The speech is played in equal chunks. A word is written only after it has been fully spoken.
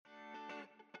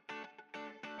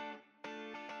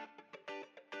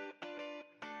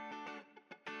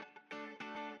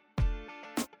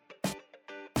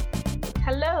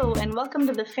Hello, and welcome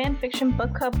to the Fanfiction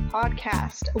Book Club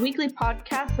podcast, a weekly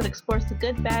podcast that explores the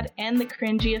good, bad, and the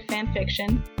cringy of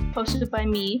fanfiction, hosted by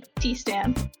me,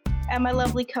 T-Stan, and my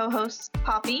lovely co-hosts,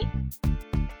 Poppy,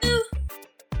 Hello.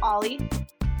 Ollie,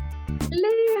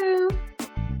 Hello.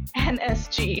 and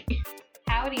SG.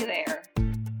 Howdy there.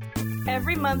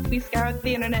 Every month, we scour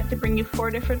the internet to bring you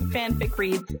 4 different fanfic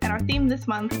reads, and our theme this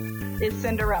month is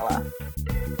Cinderella.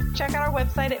 Check out our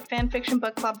website at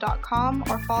fanfictionbookclub.com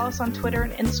or follow us on Twitter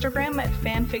and Instagram at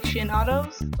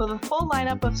fanfictionautos for the full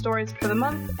lineup of stories for the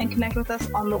month and connect with us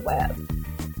on the web.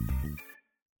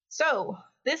 So,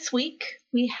 this week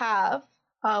we have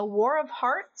War of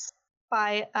Hearts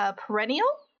by Perennial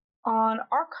on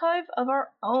Archive of Our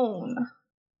Own.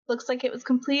 Looks like it was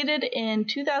completed in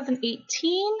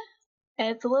 2018, and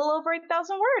it's a little over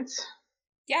 8,000 words.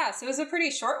 Yeah, so it was a pretty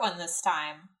short one this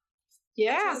time.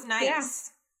 Yeah, which was nice. Yeah.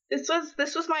 This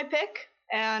was my pick,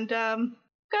 and gotta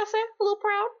say, a little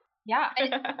proud. Yeah.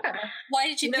 Why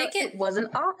did you pick it? It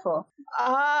wasn't awful.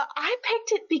 I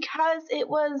picked it because it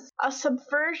was a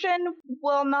subversion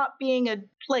while not being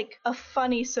a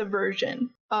funny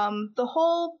subversion. The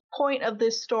whole point of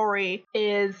this story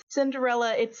is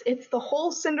Cinderella. It's the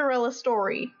whole Cinderella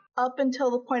story up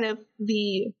until the point of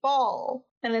the ball,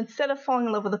 and instead of falling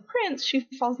in love with the prince, she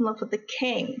falls in love with the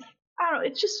king. I don't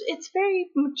know, it's very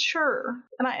mature,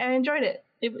 and I enjoyed it.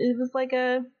 It was like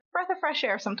a breath of fresh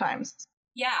air sometimes.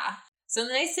 Yeah. So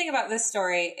the nice thing about this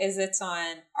story is it's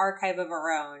on Archive of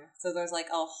Our Own. So there's like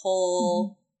a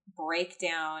whole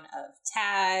breakdown of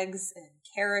tags and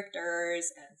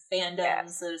characters and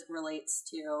fandoms that it relates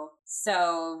to.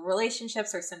 So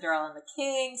relationships are Cinderella and the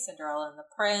king, Cinderella and the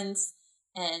prince,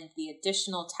 and the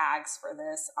additional tags for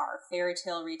this are fairy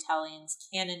tale retellings,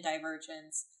 canon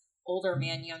divergence, older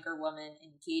man, younger woman,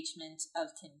 engagement of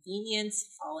convenience,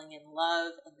 falling in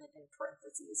love, and then in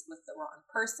parentheses with the wrong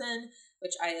person,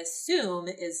 which I assume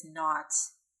is not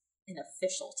an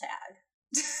official tag.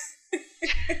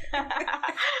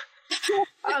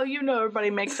 Oh, you know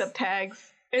everybody makes up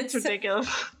tags. It's ridiculous.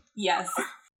 Yes.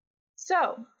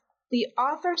 So, the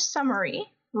author's summary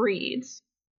reads,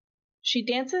 "She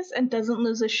dances and doesn't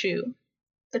lose a shoe.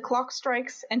 The clock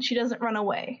strikes and she doesn't run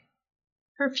away.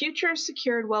 Her future is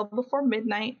secured well before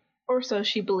midnight, or so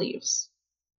she believes."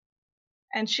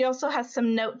 And she also has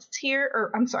some notes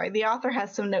here, the author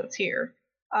has some notes here.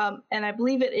 And I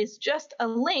believe it is just a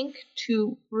link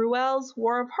to Ruel's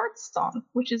War of Hearts song,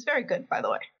 which is very good, by the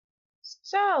way.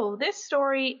 So, this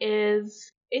story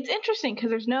it's interesting because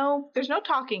there's no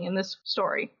talking in this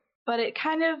story, but it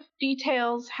kind of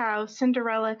details how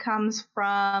Cinderella comes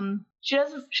from, she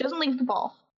doesn't leave the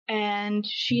ball. And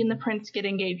she and the prince get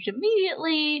engaged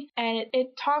immediately, and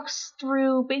it talks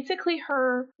through basically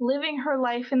her living her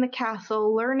life in the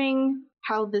castle, learning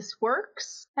how this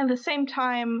works, and at the same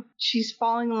time, she's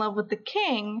falling in love with the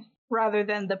king rather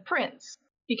than the prince.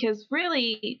 Because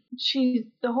really,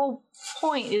 the whole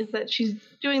point is that she's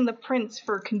doing the prince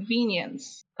for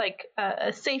convenience, like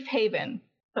a safe haven.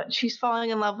 But she's falling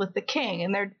in love with the king,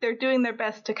 and they're doing their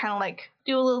best to kind of like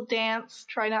do a little dance,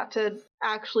 try not to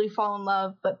actually fall in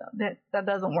love, but that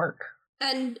doesn't work.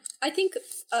 And I think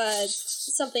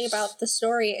something about the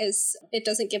story is it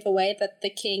doesn't give away that the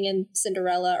king and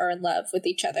Cinderella are in love with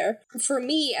each other. For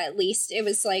me, at least, it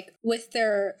was like with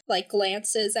their like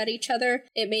glances at each other,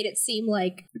 it made it seem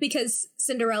like because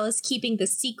Cinderella's keeping the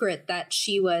secret that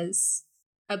she was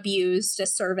abused, a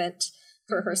servant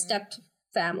for her step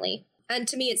family. And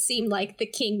to me, it seemed like the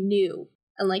king knew.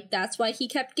 And, like, that's why he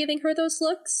kept giving her those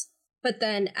looks. But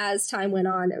then, as time went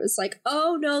on, it was like,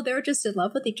 oh, no, they're just in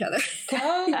love with each other.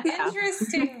 Oh,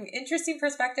 interesting. Interesting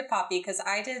perspective, Poppy, because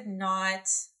I did not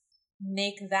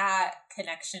make that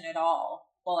connection at all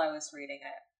while I was reading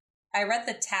it. I read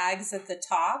the tags at the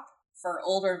top for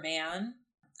older man.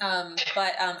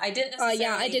 But I didn't necessarily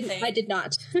I did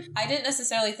not. I didn't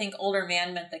necessarily think older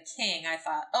man meant the king. I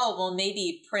thought, oh, well,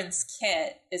 maybe Prince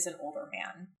Kit is an older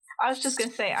man. I was just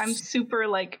gonna say, I'm super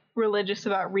like religious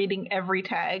about reading every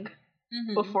tag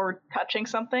before touching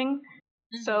something.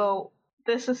 Mm-hmm. So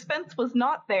the suspense was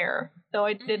not there, though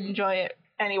I did enjoy it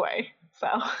anyway. So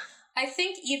I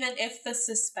think even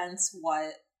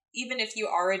if you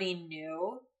already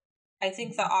knew, I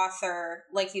think the author,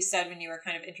 like you said when you were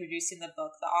kind of introducing the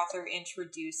book, the author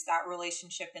introduced that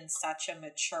relationship in such a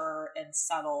mature and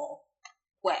subtle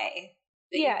way.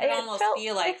 That you can almost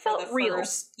feel like for the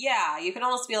first, you can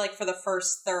almost feel like for the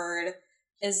first third,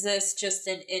 is this just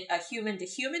a human to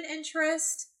human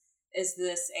interest? Is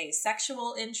this a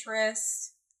sexual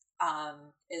interest?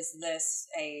 Is this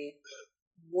a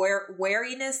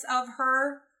wariness of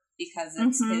her because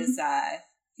it's his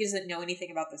he doesn't know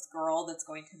anything about this girl that's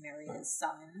going to marry his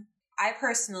son. I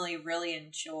personally really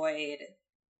enjoyed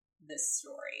this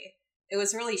story. It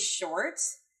was really short,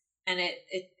 and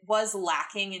it was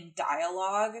lacking in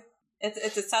dialogue.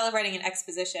 It's a celebrating an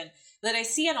exposition that I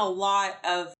see in a lot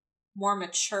of more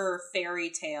mature fairy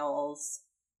tales,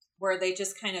 where they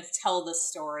just kind of tell the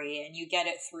story and you get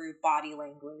it through body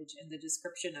language and the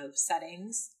description of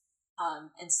settings,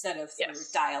 instead of through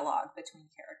dialogue between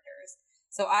characters.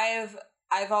 So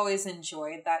I've always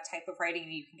enjoyed that type of writing,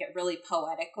 and you can get really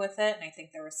poetic with it. And I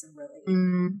think there were some really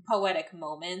poetic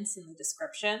moments in the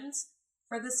descriptions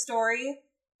for the story.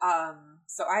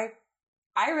 So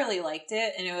I really liked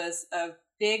it, and it was a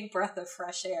big breath of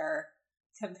fresh air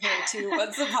compared to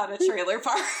Once Upon a Trailer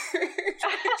Park.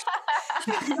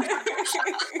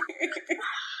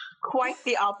 Quite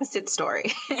the opposite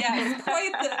story. Yeah,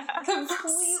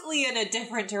 completely in a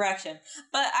different direction.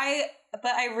 But I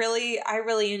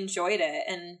really enjoyed it,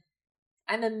 and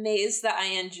I'm amazed that I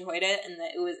enjoyed it and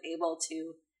that it was able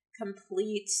to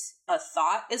complete a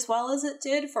thought as well as it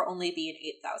did for only being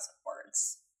 8,000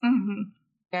 words. Mm-hmm.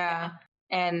 Yeah.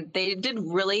 And they did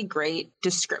really great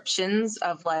descriptions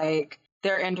of like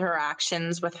their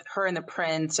interactions with her and the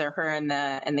prince, or her and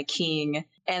the king,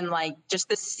 and like just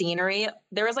the scenery.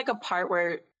 There was like a part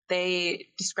where they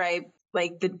describe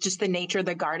like the nature of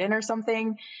the garden or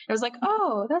something. It was like,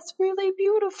 oh, that's really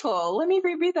beautiful. Let me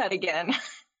reread that again.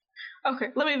 Okay,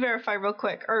 let me verify real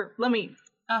quick, or let me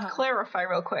clarify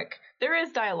real quick. There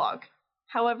is dialogue.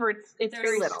 However, it's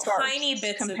very little, tiny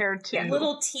bits compared to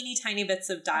little teeny tiny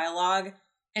bits of dialogue,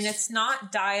 and it's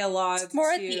not dialogue. It's more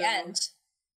at the end.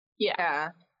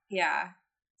 Yeah.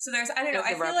 So there's, I don't know.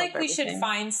 I feel like we should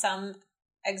find some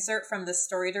excerpt from the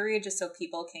story to read, just so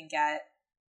people can get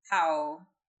how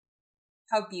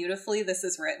beautifully this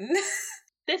is written.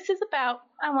 This is about,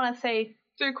 I want to say,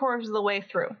 3/4 of the way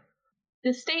through.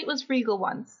 The estate was regal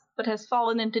once, but has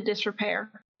fallen into disrepair.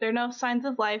 There are no signs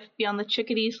of life beyond the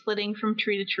chickadees flitting from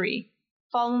tree to tree.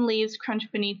 Fallen leaves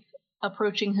crunch beneath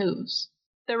approaching hooves.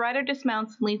 The rider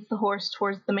dismounts and leads the horse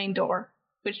towards the main door,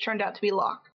 which turned out to be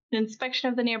locked. An inspection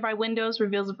of the nearby windows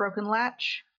reveals a broken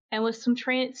latch, and with some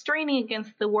straining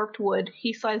against the warped wood,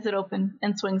 he slides it open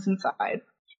and swings inside.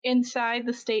 Inside,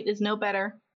 the state is no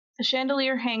better. A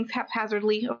chandelier hangs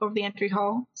haphazardly over the entry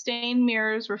hall. Stained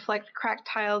mirrors reflect cracked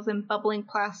tiles and bubbling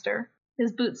plaster.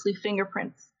 His boots leave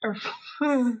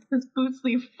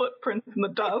footprints in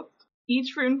the dust.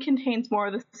 Each room contains more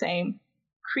of the same.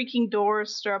 Creaking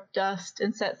doors stir up dust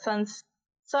and set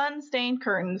sun-stained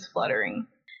curtains fluttering.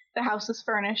 The house is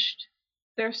furnished.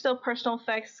 There are still personal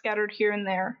effects scattered here and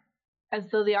there, as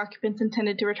though the occupants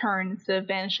intended to return instead of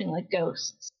vanishing like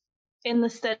ghosts. In the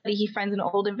study, he finds an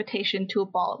old invitation to a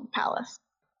ball at the palace.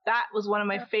 That was one of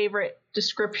my favorite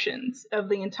descriptions of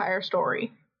the entire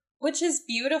story. Which is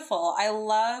beautiful. I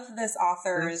love this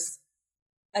author's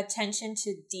attention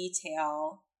to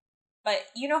detail. But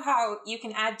you know how you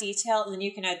can add detail and then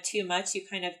you can add too much? You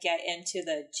kind of get into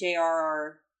the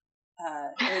J.R.R.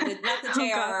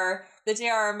 The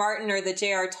J.R.R. Martin or the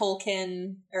J.R.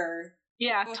 Tolkien or...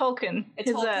 Yeah, Tolkien.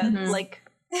 His,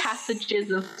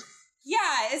 passages of...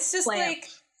 Yeah, it's just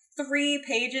plants. like 3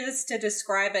 pages to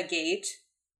describe a gate.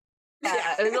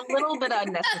 Yeah, it was a little bit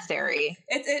unnecessary.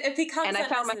 It becomes and I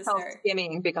found myself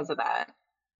skimming because of that.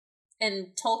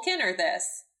 In Tolkien or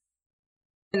this?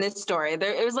 In this story,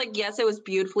 it was like, yes, it was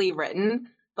beautifully written,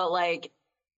 but like,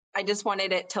 I just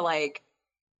wanted it to like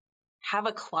have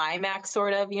a climax,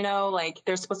 sort of, you know, like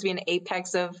there's supposed to be an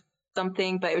apex of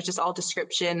something, but it was just all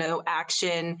description, no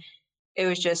action. It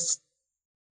was just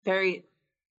very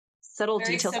subtle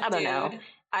details. Subdued. I don't know.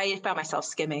 I found myself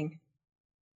skimming.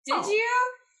 Did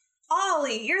you?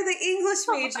 Ollie, you're the English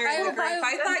major in the group.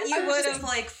 I thought you would have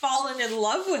like fallen in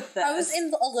love with this. I was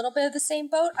in a little bit of the same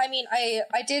boat. I mean, I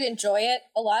did enjoy it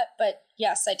a lot, but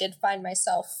yes, I did find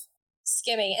myself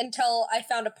skimming until I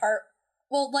found a part.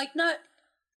 Well, like not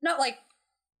like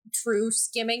true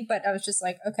skimming, but I was just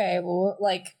like, okay, well,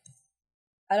 like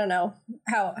I don't know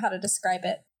how to describe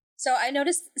it. So I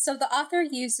noticed. So the author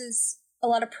uses a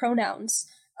lot of pronouns.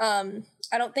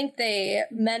 I don't think they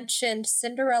mentioned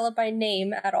Cinderella by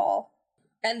name at all.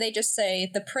 And they just say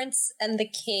the prince and the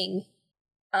king.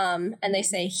 And they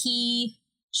say he,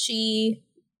 she,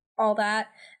 all that.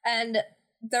 And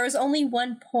there was only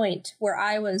one point where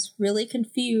I was really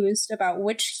confused about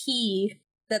which he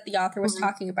that the author was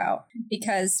talking about.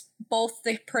 Because both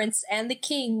the prince and the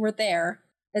king were there.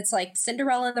 It's like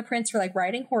Cinderella and the prince were like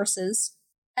riding horses.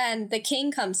 And the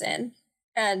king comes in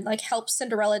and like helps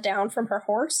Cinderella down from her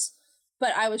horse.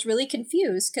 But I was really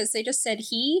confused because they just said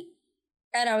he,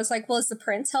 and I was like, well, is the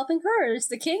prince helping her or is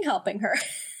the king helping her?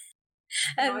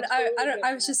 And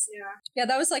I was just, yeah,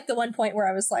 that was like the one point where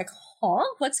I was like, huh,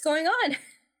 what's going on?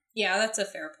 Yeah, that's a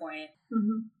fair point.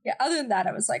 Mm-hmm. Yeah, other than that,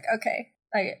 I was like, okay,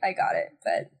 I got it.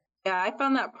 But yeah, I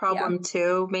found that problem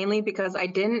too, mainly because I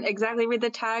didn't exactly read the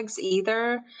tags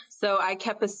either. So I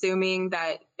kept assuming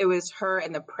that it was her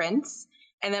and the prince.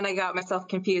 And then I got myself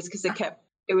confused because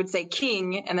it would say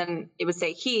king and then it would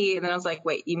say he. And then I was like,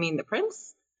 wait, you mean the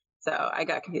prince? So I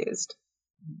got confused.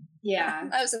 Yeah.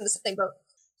 I was in the same boat.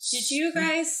 Did you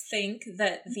guys think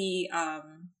that the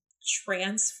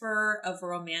transfer of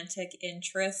romantic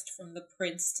interest from the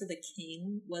prince to the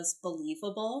king was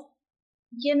believable?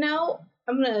 You know,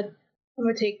 I'm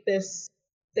gonna take this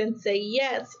and say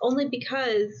yes, only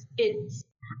because I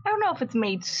don't know if it's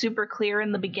made super clear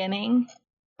in the beginning,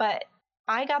 but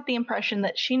I got the impression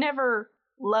that she never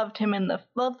loved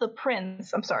the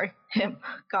prince. I'm sorry, him.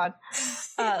 God,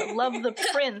 loved the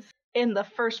prince in the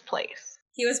first place.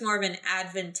 He was more of an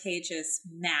advantageous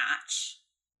match.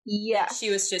 Yeah, she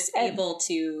was just able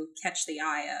to catch the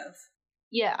eye of.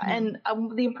 Yeah, and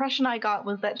the impression I got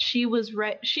was that she was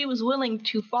willing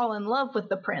to fall in love with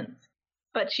the prince,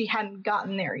 but she hadn't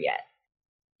gotten there yet.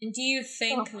 And do you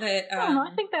think that... I don't know,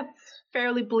 I think that's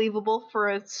fairly believable for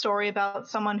a story about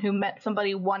someone who met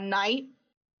somebody one night.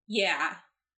 Yeah.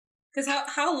 Because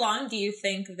how long do you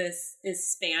think this is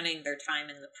spanning their time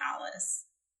in the palace?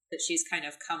 That she's kind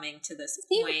of coming to this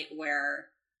point where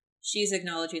she's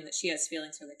acknowledging that she has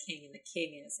feelings for the king, and the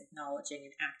king is acknowledging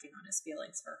and acting on his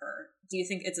feelings for her. Do you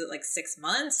think, is it like 6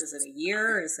 months? Is it a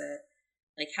year? Is it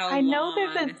like how long? I know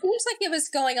it seems like it was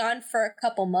going on for a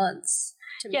couple months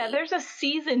to me. Yeah, there's a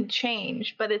season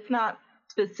change, but it's not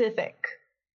specific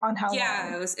on how long.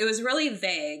 Yeah, it was really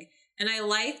vague. And I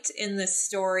liked in this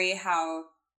story how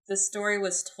the story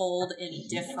was told in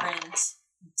different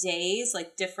days,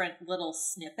 like different little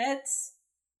snippets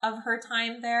of her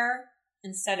time there,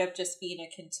 instead of just being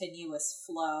a continuous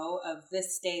flow of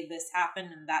this day this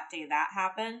happened and that day that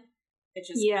happened. It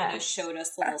just kind of showed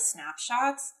us little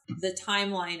snapshots. The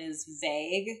timeline is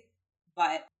vague,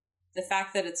 but the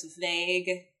fact that it's vague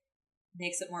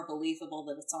makes it more believable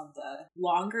that it's on the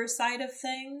longer side of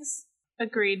things.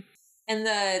 Agreed. And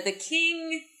the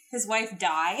king, his wife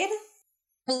died?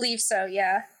 Believe so,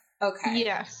 yeah. Okay.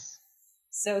 Yes.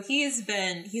 So he's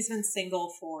been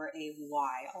single for a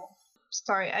while.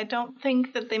 Sorry, I don't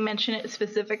think that they mention it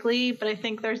specifically, but I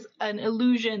think there's an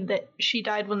illusion that she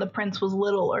died when the prince was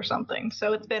little or something.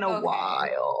 So it's been a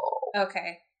while.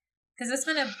 Okay. Because it's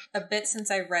been a bit since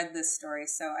I read this story,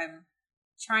 so I'm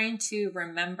trying to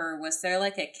remember, was there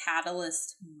like a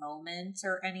catalyst moment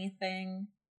or anything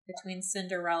between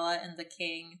Cinderella and the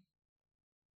king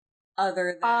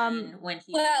other than when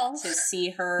he went to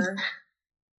see her?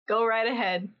 Go right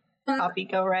ahead. Poppy,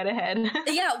 go right ahead.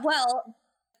 Yeah, well,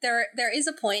 there is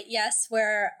a point, yes,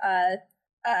 where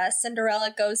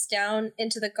Cinderella goes down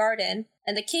into the garden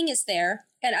and the king is there.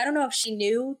 And I don't know if she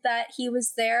knew that he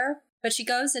was there, but she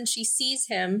goes and she sees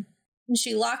him and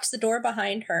she locks the door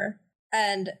behind her.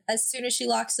 And as soon as she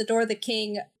locks the door, the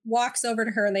king walks over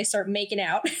to her and they start making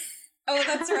out. Oh,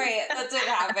 that's right. That did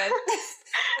happen.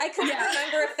 I couldn't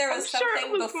remember if there was something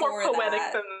it was before more poetic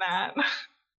that. than that.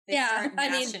 Yeah, I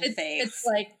mean, it's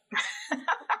like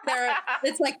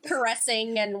it's like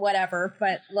caressing and whatever,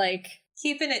 but like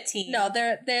keeping it teen. No,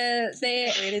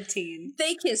 they rated teen.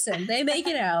 They kiss him. They make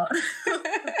it out.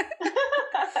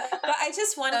 But I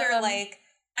just wonder, like,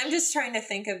 I'm just trying to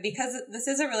think of, because this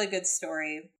is a really good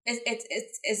story. Is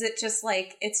it just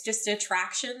like it's just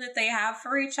attraction that they have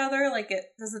for each other? Like,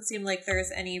 it doesn't seem like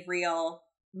there's any real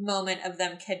moment of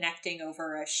them connecting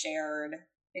over a shared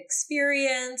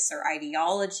experience or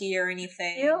ideology or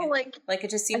anything. I feel like it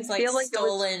just seems like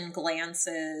stolen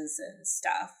glances and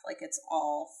stuff. Like it's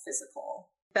all physical.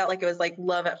 Felt like it was like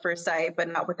love at first sight, but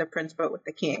not with the prince, but with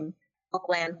the king.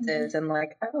 Glances and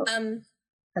like, hello.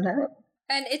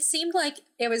 And it seemed like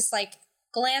it was like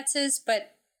glances,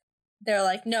 but they're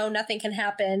like, no, nothing can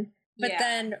happen. But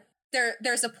then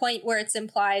there's a point where it's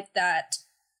implied that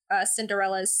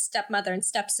Cinderella's stepmother and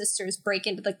stepsisters break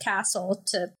into the castle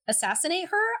to assassinate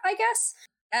her, I guess.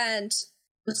 And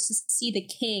to see the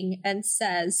king and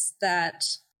says that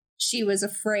she was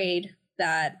afraid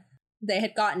that they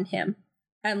had gotten him.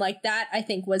 And like that, I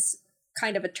think, was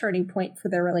kind of a turning point for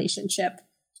their relationship.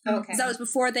 Okay. That was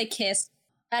before they kissed.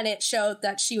 And it showed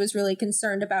that she was really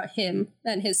concerned about him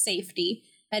and his safety.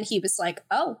 And he was like,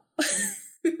 oh.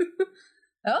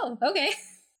 Oh, okay.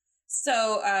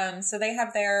 So they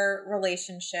have their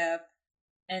relationship,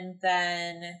 and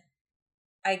then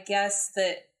I guess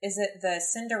is it the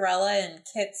Cinderella and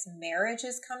Kit's marriage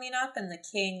is coming up, and the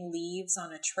king leaves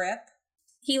on a trip?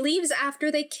 He leaves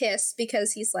after they kiss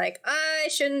because he's like, I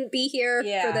shouldn't be here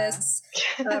for this,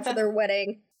 for their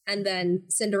wedding. And then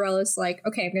Cinderella's like,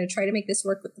 okay, I'm going to try to make this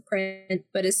work with the prince.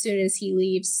 But as soon as he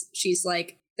leaves, she's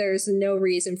like, there's no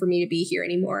reason for me to be here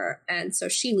anymore. And so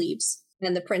she leaves.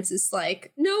 And the prince is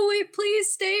like, no, wait,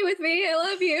 please stay with me. I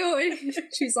love you. And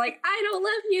she's like, I don't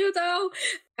love you, though.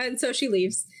 And so she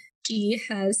leaves. She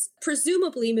has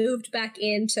presumably moved back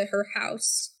into her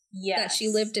house that she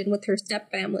lived in with her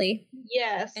stepfamily.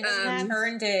 Yes. And she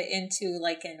turned it into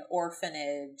like an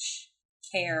orphanage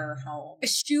care home. A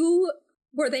shoe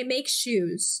where they make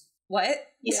shoes. What?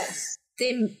 Yes.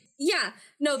 They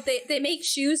make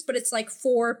shoes, but it's like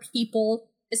for people.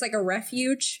 It's like a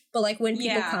refuge, but like when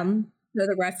people come to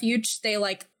the refuge, they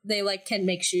can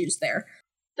make shoes there.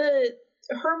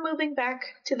 Her moving back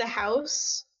to the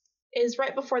house is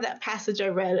right before that passage I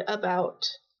read about.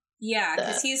 Yeah,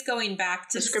 because he's going back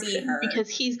to see her. Because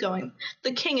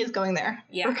the king is going there.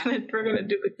 Yeah, we're gonna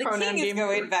do the pronoun king game. is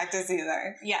going back to see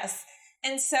her. Yes,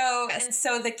 and so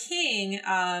the king,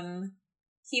 the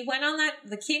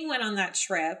king went on that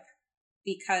trip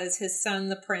because his son,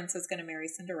 the prince, was going to marry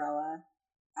Cinderella.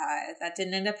 That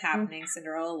didn't end up happening.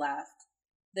 Cinderella left.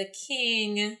 The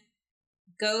king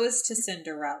goes to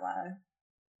Cinderella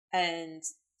and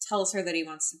tells her that he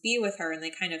wants to be with her, and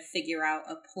they kind of figure out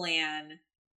a plan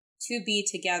to be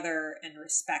together and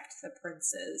respect the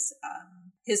prince's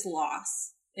his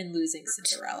loss in losing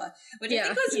Cinderella, which I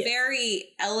think was very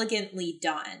elegantly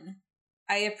done.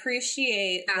 I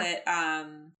appreciate that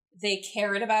they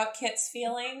cared about Kit's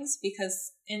feelings,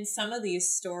 because in some of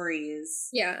these stories,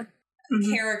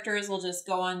 characters will just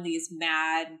go on these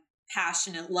mad,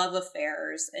 passionate love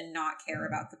affairs and not care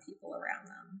about the people around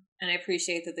them. And I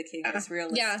appreciate that the king is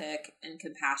realistic and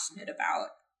compassionate about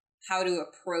how to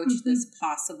approach this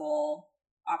possible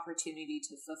opportunity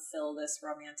to fulfill this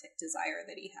romantic desire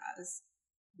that he has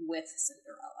with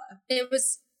Cinderella. It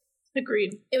was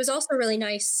agreed. It was also really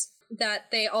nice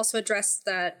that they also addressed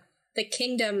that the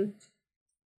kingdom,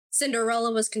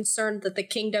 Cinderella was concerned that the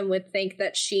kingdom would think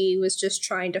that she was just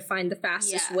trying to find the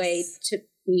fastest way to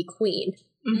be queen.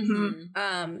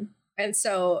 And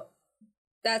so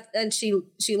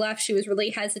she left. She was really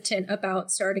hesitant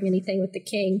about starting anything with the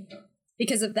king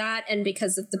because of that and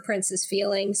because of the prince's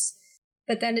feelings.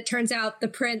 But then it turns out the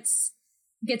prince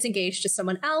gets engaged to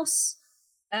someone else,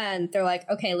 and they're like,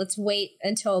 okay, let's wait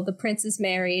until the prince is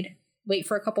married, wait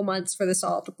for a couple months for this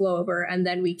all to blow over, and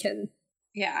then we can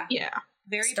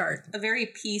start. A very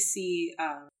PC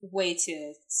way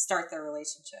to start their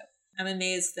relationship. I'm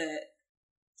amazed that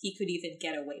he could even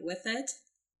get away with it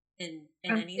in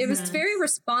any It was very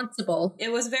responsible.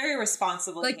 It was very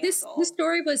responsible. Like this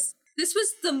story was... This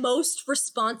was the most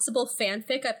responsible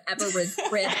fanfic I've ever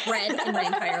read in my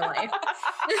entire life.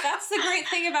 That's the great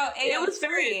thing about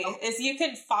AO3 is you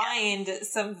can find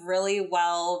some really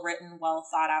well written, well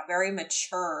thought out, very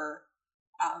mature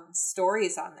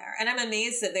stories on there. And I'm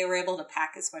amazed that they were able to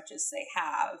pack as much as they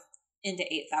have into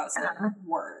 8,000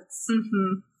 words.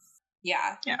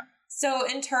 Yeah. So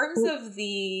in terms of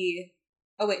the...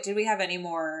 Oh, wait, did we have any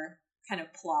more kind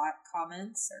of plot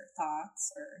comments or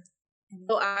thoughts or...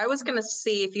 Well, I was going to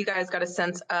see if you guys got a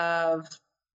sense of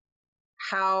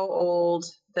how old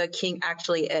the king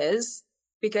actually is,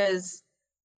 because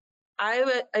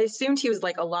I assumed he was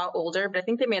like a lot older, but I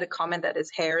think they made a comment that his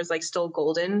hair is like still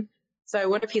golden. So I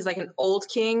wonder if he's like an old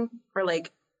king or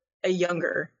like a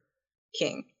younger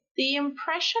king. The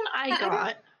impression I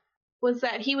got was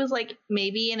that he was like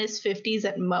maybe in his 50s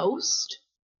at most,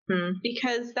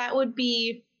 because that would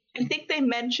be, I think they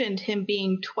mentioned him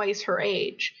being twice her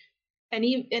age. And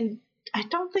I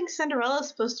don't think Cinderella's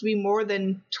supposed to be more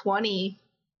than 20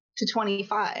 to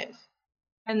 25.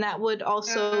 And that would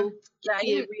also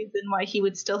be a reason why he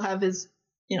would still have his,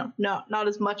 not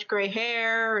as much gray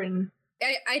hair. And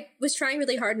I was trying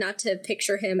really hard not to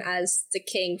picture him as the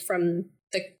king from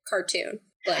the cartoon.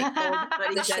 Like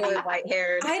old,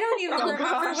 white-haired. I don't even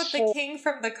remember what the king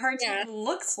from the cartoon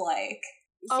looks like.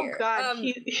 Oh, God.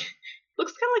 He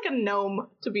looks kind of like a gnome,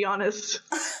 to be honest.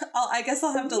 I guess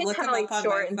I'll have to look him up on my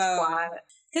phone.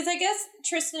 Because I guess,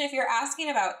 Tristan, if you're asking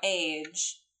about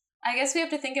age, I guess we have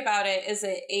to think about it. Is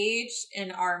it age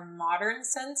in our modern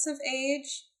sense of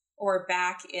age, or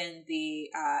back in the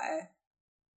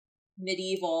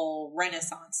medieval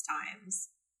Renaissance times?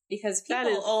 Because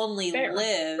people only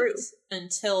lived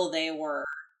until they were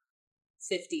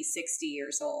 50, 60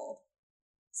 years old.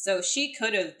 So she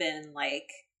could have been like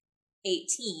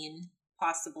 18,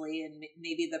 possibly, and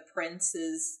maybe the prince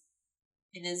is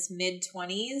in his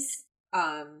mid-20s,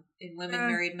 and women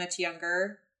married much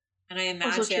younger. And I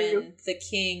imagine the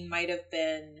king might have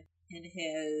been in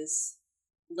his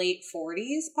late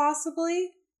 40s,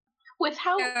 possibly. With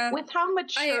how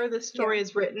mature the story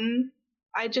is written,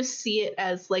 I just see it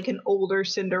as like an older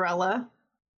Cinderella.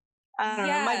 I don't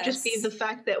know. It might just be the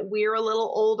fact that we're a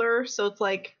little older, so it's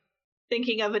like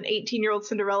thinking of an 18-year-old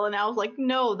Cinderella now is like,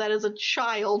 no, that is a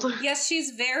child. Yes,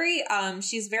 she's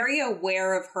very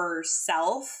aware of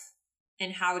herself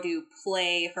and how to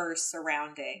play her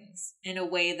surroundings in a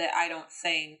way that I don't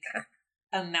think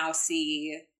a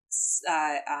mousy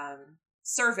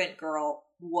servant girl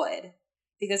would.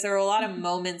 Because there were a lot of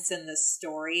moments in this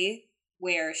story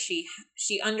where she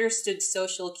understood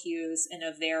social cues in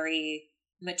a very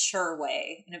mature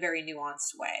way, in a very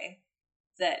nuanced way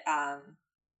that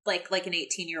like an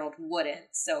 18-year-old wouldn't.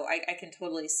 So I can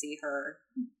totally see her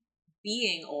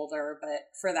being older, but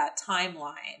for that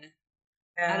timeline,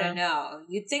 I don't know.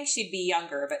 You'd think she'd be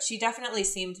younger, but she definitely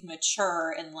seemed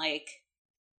mature, and like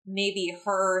maybe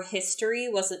her history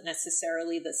wasn't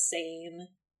necessarily the same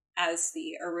as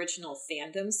the original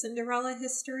fandom Cinderella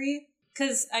history.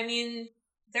 Because, I mean,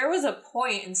 there was a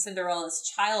point in Cinderella's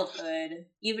childhood,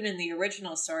 even in the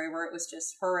original story, where it was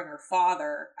just her and her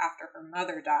father after her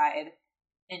mother died,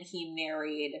 and he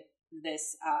married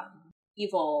this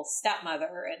evil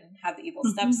stepmother and had the evil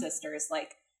stepsisters.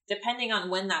 Like, depending on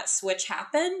when that switch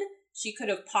happened, she could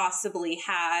have possibly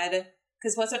had,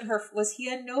 because was he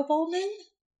a nobleman?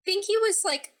 I think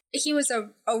he was a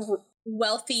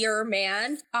wealthier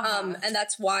man, and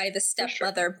that's why the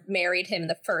stepmother married him in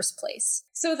the first place.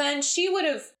 So then she would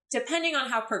have, depending on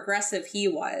how progressive he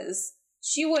was,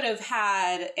 she would have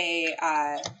had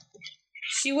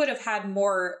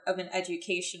more of an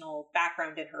educational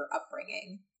background in her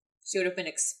upbringing. She would have been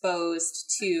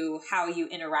exposed to how you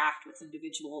interact with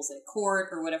individuals at court,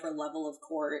 or whatever level of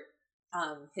court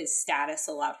his status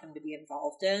allowed him to be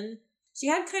involved in. She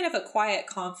had kind of a quiet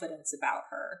confidence about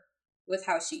her with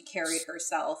how she carried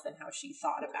herself and how she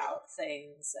thought about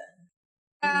things.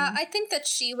 And I think that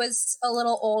she was a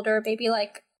little older, maybe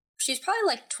like, she's probably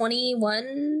like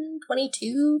 21,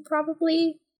 22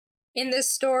 probably in this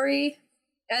story.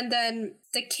 And then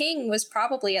the king was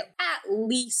probably at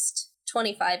least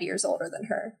 25 years older than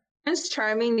her. Is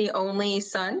Charming the only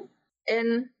son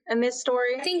in this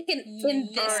story? I think in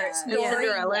this story,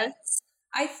 Cinderella. yes.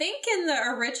 I think in the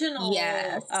original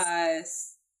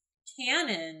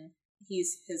canon,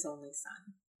 he's his only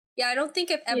son. Yeah, I don't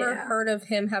think I've ever heard of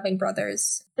him having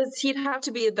brothers. Because he'd have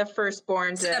to be the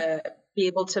firstborn to be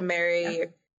able to marry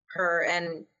her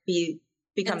and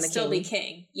become the still king. Be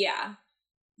king. Yeah.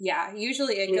 Yeah,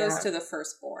 usually it goes to the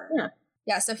firstborn.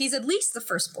 Yeah, so he's at least the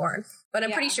firstborn, but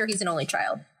I'm pretty sure he's an only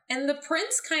child. And the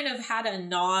prince kind of had a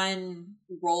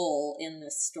non-role in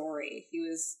this story. He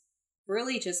was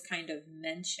really just kind of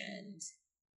mentioned.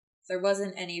 There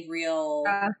wasn't any real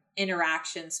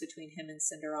interactions between him and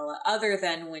Cinderella, other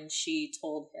than when she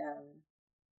told him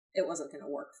it wasn't going to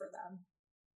work for them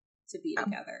to be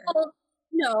together. Well,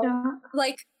 no,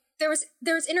 like there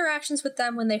was interactions with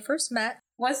them when they first met.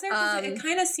 Was there? It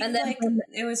kind of seemed like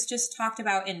it was just talked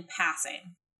about in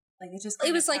passing. Like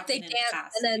it was like they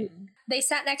danced and then they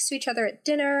sat next to each other at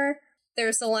dinner.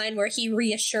 There's the line where he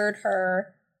reassured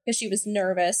her because she was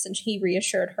nervous, and he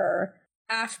reassured her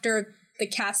after the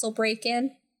castle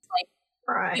break-in.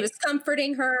 Like he was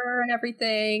comforting her and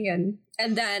everything,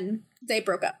 and then they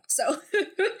broke up. So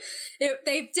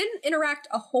they didn't interact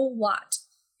a whole lot.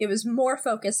 It was more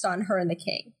focused on her and the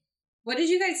king. What did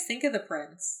you guys think of the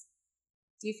prince?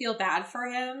 Do you feel bad for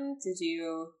him?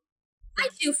 I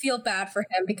do feel bad for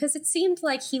him because it seemed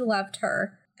like he loved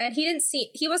her, and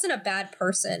he wasn't a bad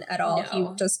person at all.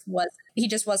 No. He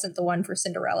just wasn't the one for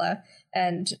Cinderella,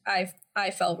 and I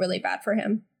felt really bad for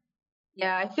him.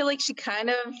 Yeah, I feel like she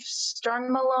kind of strung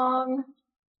him along.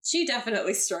 She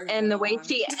definitely strung him along. And the way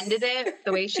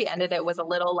she ended it was a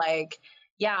little like,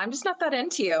 yeah, I'm just not that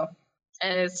into you.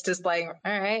 And it's just like,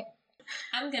 all right.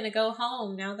 I'm going to go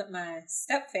home now that my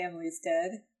stepfamily's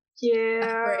dead. Yeah.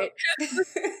 Right.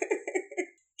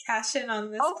 Cash in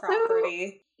on this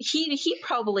property. He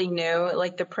probably knew,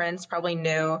 like the prince probably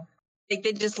knew. Like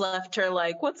they just left her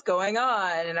like, what's going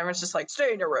on? And everyone's just like,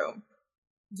 stay in your room.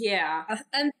 Yeah.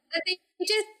 And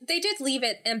they did leave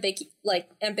it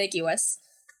ambiguous.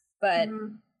 But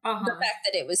the fact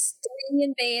that it was sting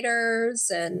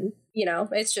invaders and,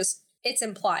 it's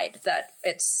implied that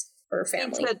it's her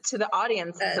family. To the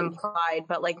audience, it's implied,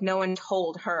 but like no one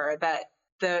told her that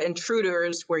the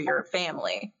intruders were your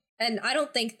family. And I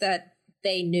don't think that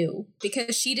they knew,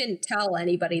 because she didn't tell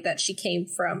anybody that she came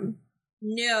from.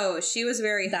 No, she was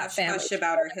very hush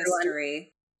about her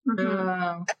history.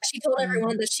 She told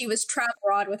everyone that she was trapped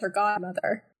abroad with her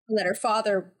godmother. And that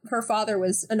her father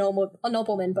was a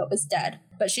nobleman but was dead.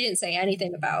 But she didn't say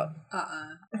anything about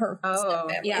her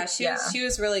family. Yeah, she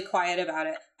was really quiet about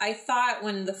it. I thought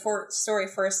when the story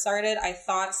first started, I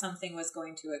thought something was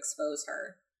going to expose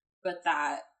her, but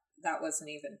that wasn't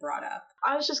even brought up.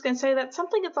 I was just going to say that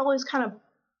something that's always kind of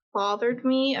bothered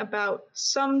me about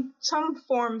some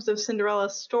forms of Cinderella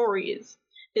stories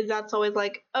is that's always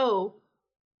like, oh,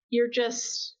 you're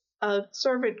just a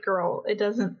servant girl. It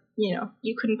doesn't,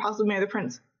 you couldn't possibly marry the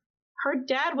prince. Her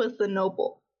dad was the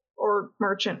noble or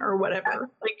merchant or whatever.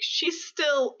 Like, she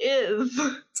still is.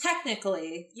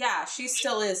 Technically. Yeah, she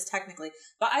still is technically.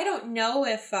 But I don't know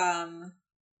if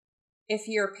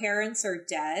your parents are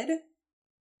dead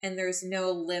and there's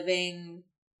no living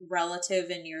relative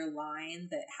in your line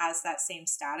that has that same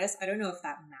status. I don't know if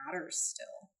that matters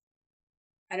still.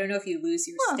 I don't know if you lose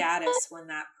your status when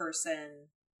that person,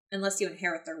 unless you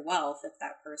inherit their wealth, if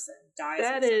that person dies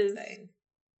or something.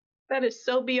 That is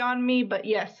so beyond me, but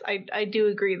yes, I do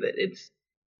agree that it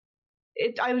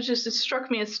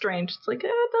struck me as strange. It's like, it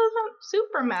doesn't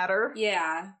super matter.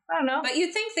 Yeah. I don't know. But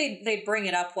you'd think they'd bring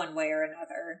it up one way or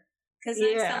another. Because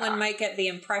then someone might get the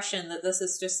impression that this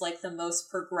is just like the most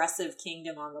progressive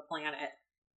kingdom on the planet.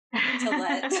 To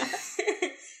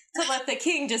let the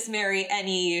king just marry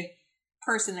any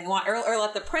person they want, or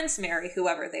let the prince marry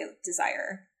whoever they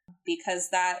desire. Because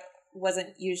that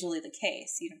wasn't usually the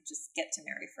case. You don't just get to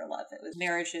marry for love. It was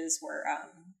marriages were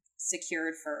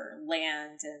secured for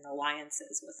land and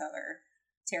alliances with other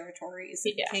territories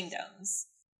and kingdoms.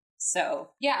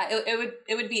 So yeah,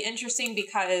 it would be interesting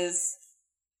because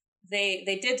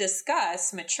they did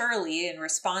discuss maturely and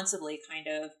responsibly kind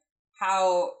of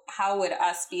how would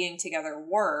us being together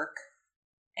work,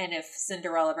 and if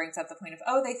Cinderella brings up the point of,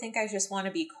 oh, they think I just want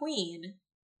to be queen.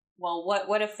 Well,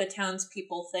 what if the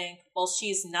townspeople think, well,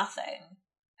 she's nothing?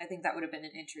 I think that would have been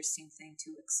an interesting thing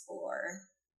to explore.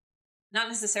 Not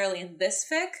necessarily in this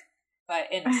fic, but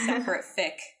in a separate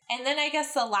fic. And then I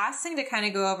guess the last thing to kind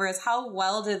of go over is how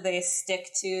well did they stick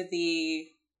to the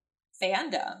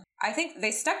fandom? I think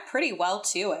they stuck pretty well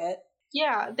to it.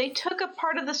 Yeah, they took a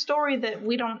part of the story that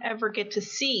we don't ever get to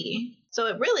see. So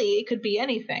it could be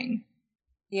anything.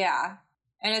 Yeah.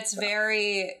 And it's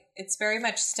very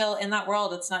much still in that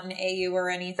world. It's not an AU or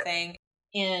anything.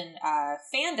 In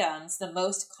fandoms, the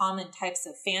most common types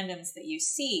of fandoms that you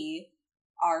see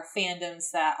are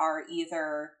fandoms that are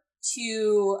either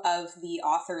two of the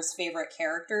author's favorite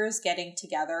characters getting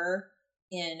together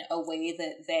in a way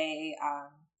that they,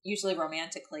 usually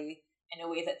romantically, in a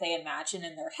way that they imagine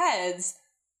in their heads,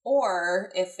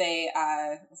 or if a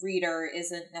reader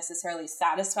isn't necessarily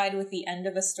satisfied with the end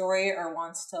of a story or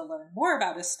wants to learn more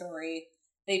about a story,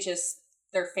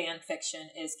 their fan fiction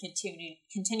is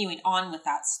continuing on with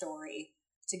that story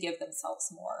to give themselves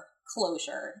more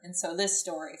closure. And so this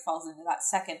story falls into that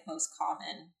second most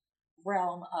common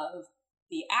realm of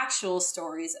the actual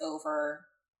stories over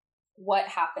what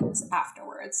happens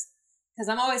afterwards. Because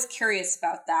I'm always curious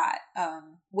about that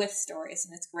with stories,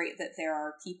 and it's great that there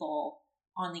are people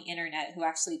on the internet who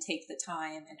actually take the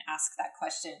time and ask that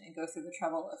question and go through the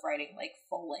trouble of writing like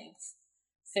full-length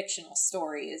fictional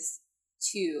stories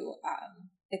to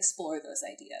explore those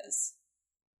ideas.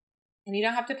 And you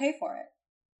don't have to pay for it.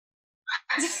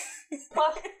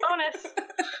 Plus bonus.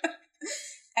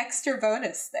 Extra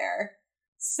bonus there.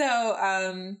 So,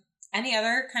 any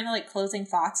other kind of like closing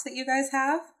thoughts that you guys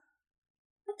have?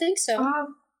 I think so.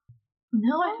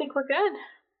 No, I think we're good.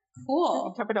 Cool.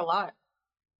 We covered a lot.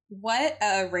 What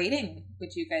rating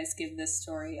would you guys give this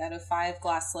story out of 5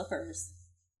 glass slippers?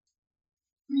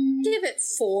 Give it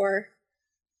 4.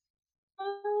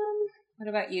 What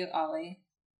about you, Ollie?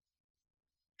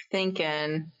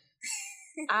 Thinking.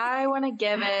 I want to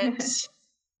give it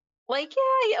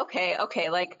okay,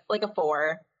 like a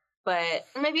 4, but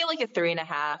maybe like a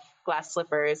 3.5 glass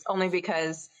slippers, only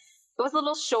because it was a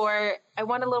little short. I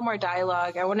wanted a little more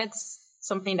dialogue. I wanted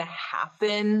something to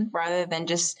happen rather than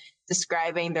just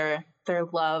describing their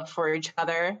love for each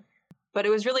other. But it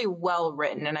was really well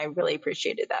written, and I really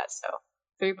appreciated that. So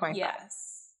 3.5.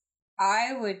 Yes,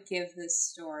 I would give this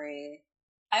story.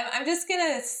 I'm just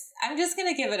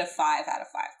gonna give it a 5 out of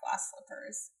 5 glass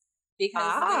slippers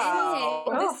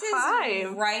because this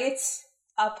is right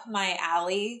up my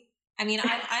alley. I mean,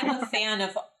 I'm a fan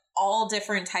of all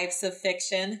different types of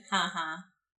fiction,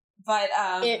 but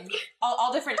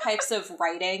all different types of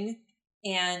writing,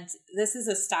 and this is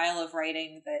a style of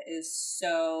writing that is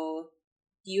so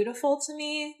beautiful to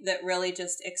me, that really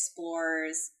just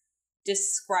explores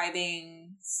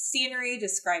describing scenery,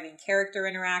 describing character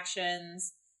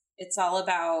interactions. It's all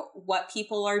about what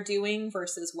people are doing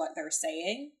versus what they're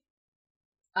saying.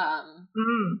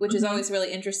 which is always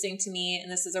really interesting to me.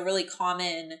 And this is a really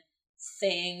common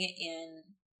thing in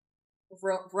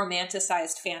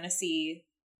romanticized fantasy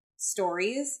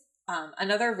stories.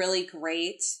 Another really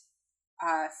great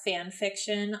fan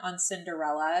fiction on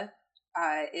Cinderella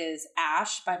is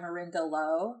Ash by Miranda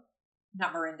Lowe.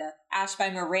 Ash by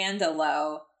Miranda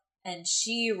Lowe. And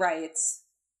she writes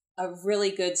a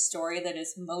really good story that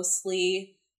is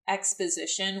mostly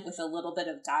exposition with a little bit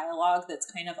of dialogue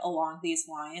that's kind of along these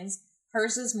lines.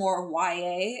 Hers is more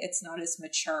YA. It's not as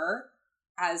mature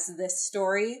as this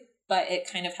story, but it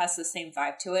kind of has the same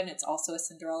vibe to it. And it's also a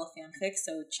Cinderella fanfic,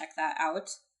 so check that out.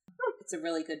 It's a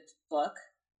really good book.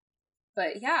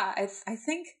 But yeah, I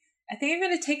think I'm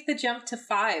going to take the jump to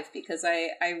 5 because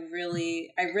I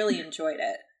really enjoyed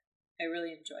it. I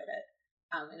really enjoyed it.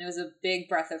 And it was a big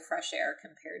breath of fresh air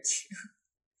compared to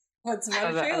what's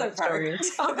my trailer park.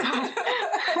 Oh, God.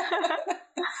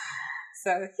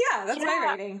 So, yeah, that's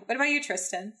my rating. What about you,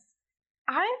 Tristan?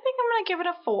 I think I'm going to give it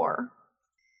a 4.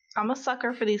 I'm a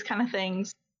sucker for these kind of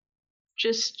things.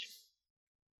 Just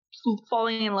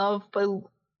falling in love by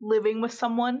living with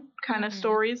someone kind of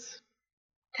stories.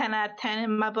 10 out of 10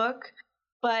 in my book.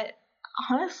 But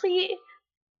honestly,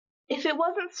 if it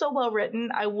wasn't so well written,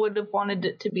 I would have wanted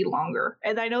it to be longer.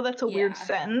 And I know that's a weird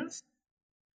sentence.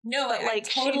 No, but I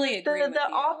totally agree with you.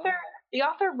 The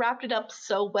author wrapped it up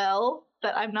so well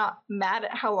that I'm not mad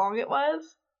at how long it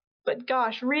was. But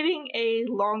gosh, reading a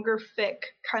longer fic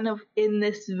kind of in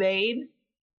this vein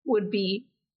would be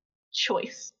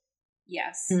choice.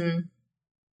 Yes. Mm-hmm.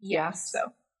 Yes.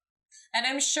 So. And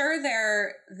I'm sure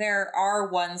there are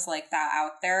ones like that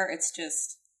out there. It's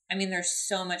just, I mean, there's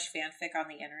so much fanfic on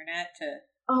the internet to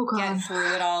get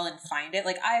through it all and find it.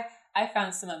 Like I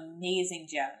found some amazing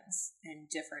gems in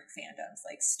different fandoms,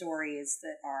 like stories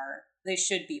that they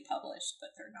should be published, but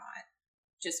they're not,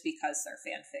 just because they're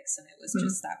fanfics and it was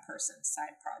just that person's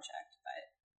side project.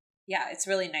 But yeah, it's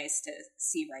really nice to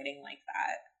see writing like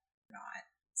that, not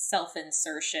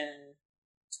self-insertion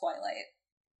Twilight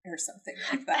or something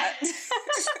like that.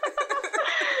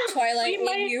 Twilight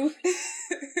you.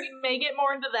 We may get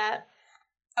more into that.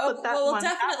 Oh, well, we'll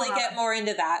definitely get more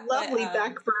into that. Lovely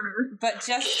back burner. But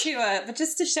just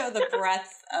to show the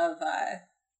breadth of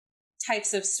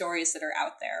types of stories that are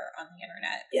out there on the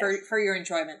internet for your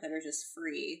enjoyment, that are just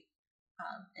free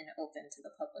and open to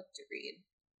the public to read.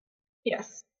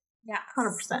 Yes. Yeah.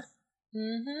 100%.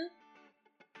 Mm-hmm.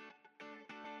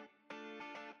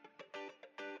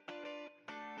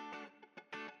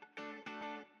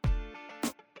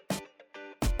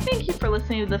 Thank you for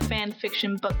listening to the Fan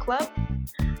Fiction Book Club.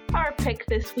 Our pick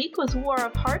this week was War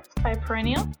of Hearts by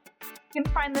Perennial. You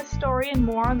can find this story and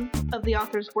more of the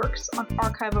author's works on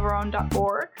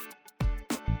archiveofourown.org.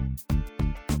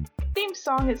 Theme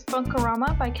song is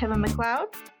Funkorama by Kevin MacLeod.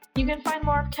 You can find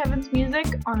more of Kevin's music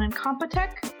on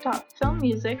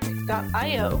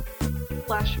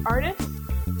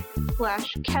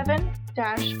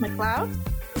incompetech.filmmusic.io/artist/Kevin-MacLeod.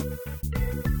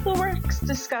 The works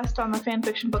discussed on the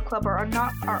Fanfiction Book Club are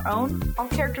not our own. All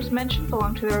characters mentioned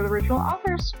belong to their original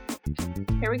authors.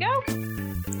 Here we go.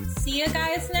 See you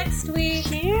guys next week.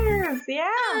 Cheers. Yeah.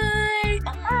 Bye.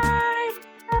 Bye.